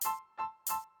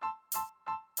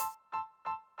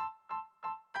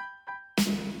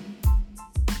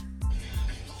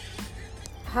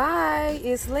Hi,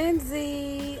 it's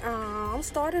Lindsay. I'm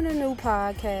starting a new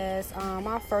podcast.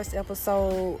 My first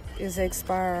episode is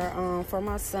expired for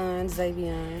my son,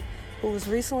 Xavier, who was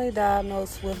recently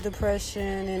diagnosed with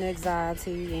depression and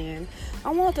anxiety. And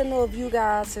I want to know if you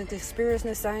guys have experienced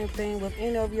the same thing with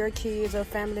any of your kids or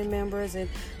family members, and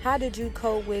how did you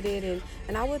cope with it?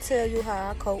 And I will tell you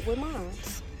how I cope with mine.